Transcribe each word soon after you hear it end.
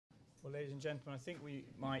Well, ladies and gentlemen, I think we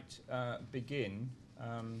might begin.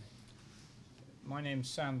 My name's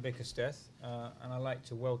Sam Bickersteth, and I'd like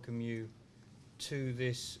to welcome you to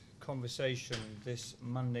this conversation this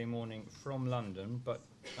Monday morning from London, but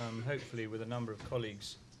hopefully with a number of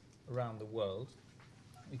colleagues around the world.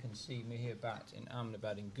 We can see Mihir Bhatt in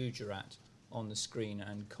Ahmedabad in Gujarat on the screen,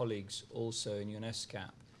 and colleagues also in UNESCO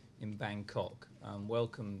in Bangkok.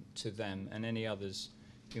 Welcome to them and any others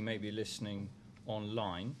who may be listening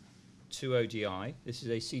online to ODI. This is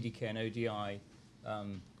a CDK and ODI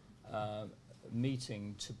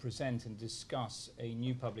meeting to present and discuss a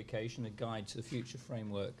new publication, a guide to the future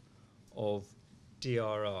framework of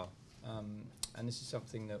DRR. And this is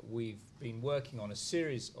something that we've been working on, a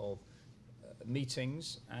series of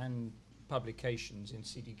meetings and publications in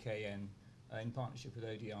CDKN in partnership with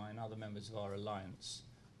ODI and other members of our alliance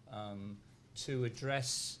to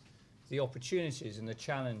address the opportunities and the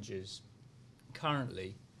challenges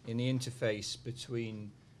currently in the interface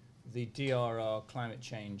between the DRR, climate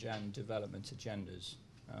change and development agendas.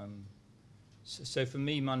 So for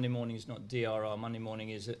me, Monday morning is not DRR. Monday morning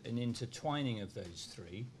is an intertwining of those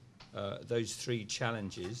three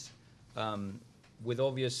challenges with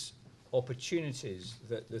obvious opportunities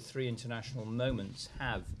that the three international moments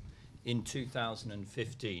have in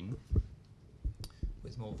 2015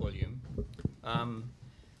 with more volume.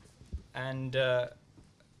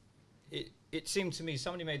 It seemed to me,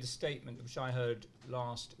 somebody made the statement, which I heard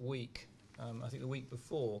last week, I think the week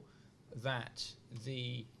before, that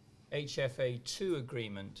the HFA2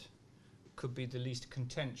 agreement could be the least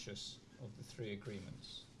contentious of the three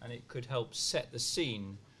agreements, and it could help set the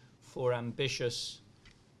scene for ambitious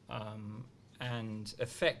and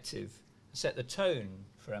effective, set the tone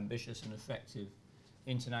for ambitious and effective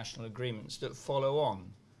international agreements that follow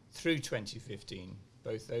on through 2015,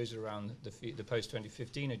 both those around the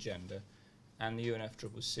post-2015 agenda and the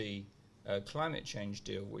UNFCCC climate change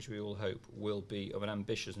deal, which we all hope will be of an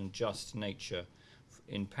ambitious and just nature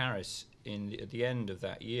in Paris at the end of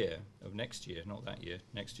that year, of next year, not that year,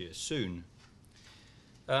 next year, soon.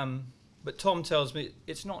 But Tom tells me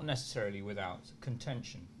it's not necessarily without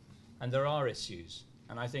contention, and there are issues.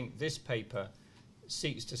 And I think this paper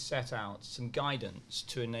seeks to set out some guidance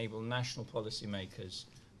to enable national policymakers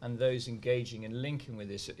and those engaging and linking with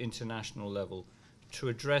this at international level to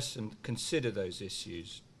address and consider those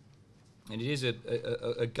issues. And it is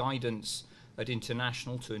a guidance at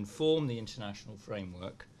international to inform the international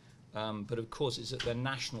framework, but of course it's at the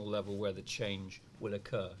national level where the change will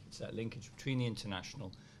occur. It's that linkage between the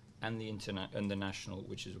international and the national,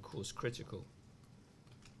 which is of course critical.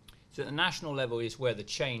 So at the national level is where the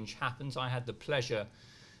change happens. I had the pleasure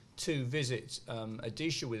to visit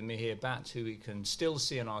Odisha with Mihir Bhatt, who we can still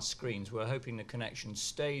see on our screens. We're hoping the connection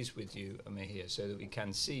stays with you, Mihir, so that we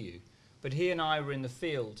can see you. But he and I were in the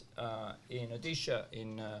field in Odisha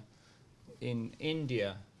in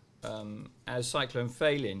India as Cyclone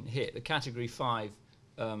Phelan hit, the Category 5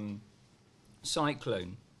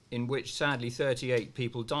 cyclone, in which sadly 38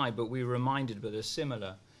 people died, but we were reminded of a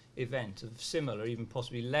similar event of similar, even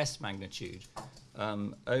possibly less magnitude,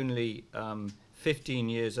 only 15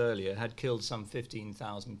 years earlier had killed some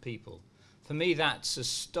 15,000 people. For me, that's a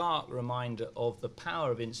stark reminder of the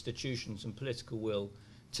power of institutions and political will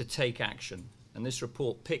to take action. And this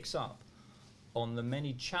report picks up on the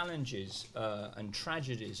many challenges and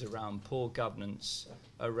tragedies around poor governance,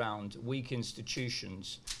 around weak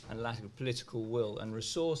institutions and lack of political will and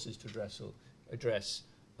resources to address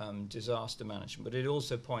disaster management, but it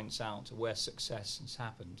also points out where success has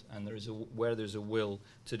happened and where there's a will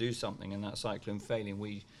to do something. And that Cyclone Phelan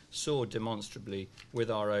we saw demonstrably with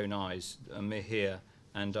our own eyes, Mihir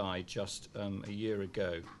and I, just a year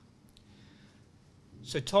ago.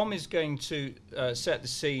 So Tom is going to set the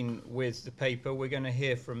scene with the paper. We're going to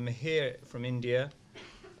hear from Mihir from India,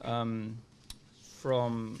 from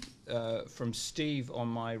Steve on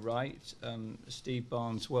my right. Steve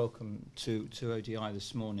Barnes, welcome to ODI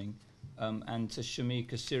this morning, and to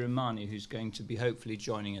Shamika Sirimani, who's going to be hopefully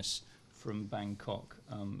joining us from Bangkok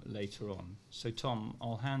later on. So Tom,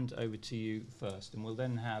 I'll hand over to you first, and we'll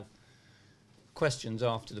then have questions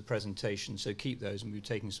after the presentation, so keep those, and we'll be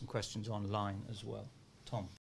taking some questions online as well. Tom.